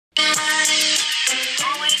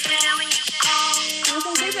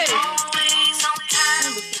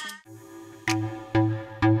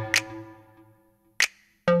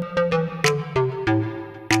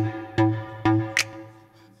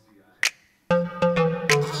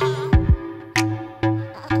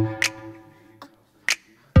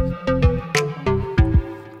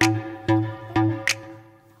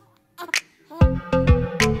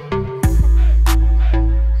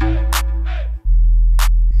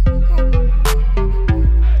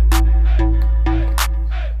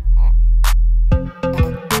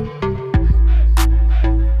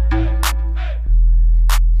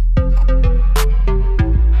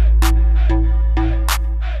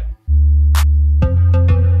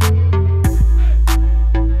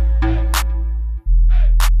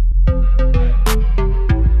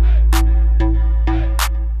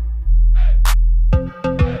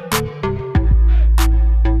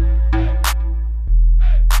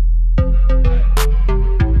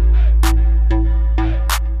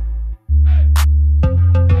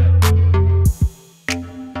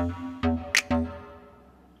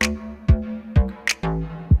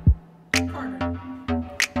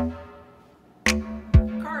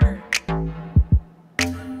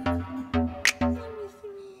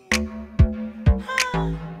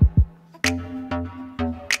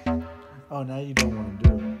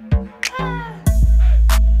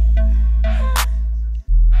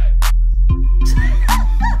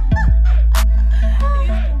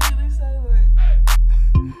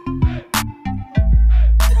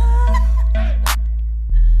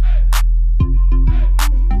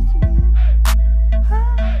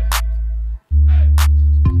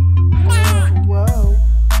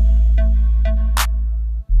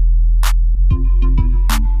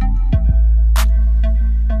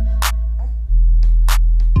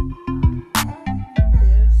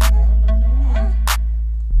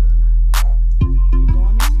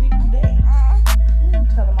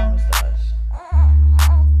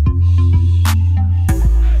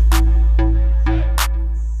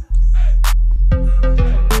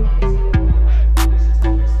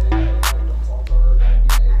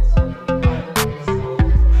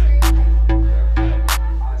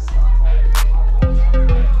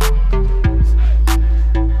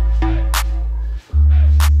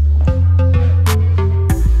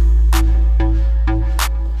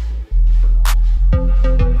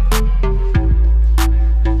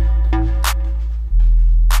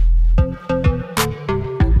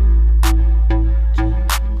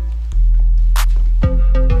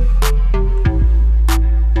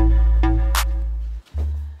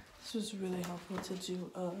is really helpful to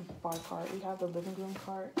do a bar cart. We have the living room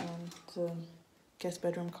cart and the guest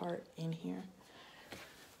bedroom cart in here.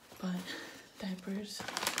 But diapers,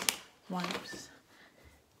 wipes,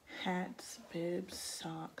 hats, bibs,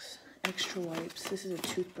 socks, extra wipes. This is a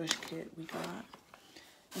toothbrush kit we got.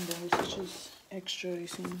 And then this is just extra, you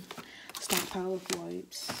see, stockpile of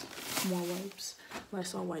wipes, more wipes,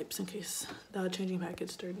 Lysol wipes in case the changing pad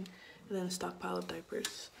gets dirty. And then a stockpile of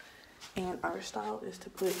diapers. And our style is to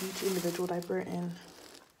put each individual diaper in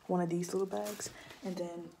one of these little bags. And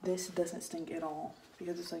then this doesn't stink at all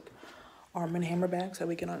because it's like Arm & Hammer bags that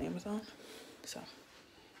we get on Amazon. So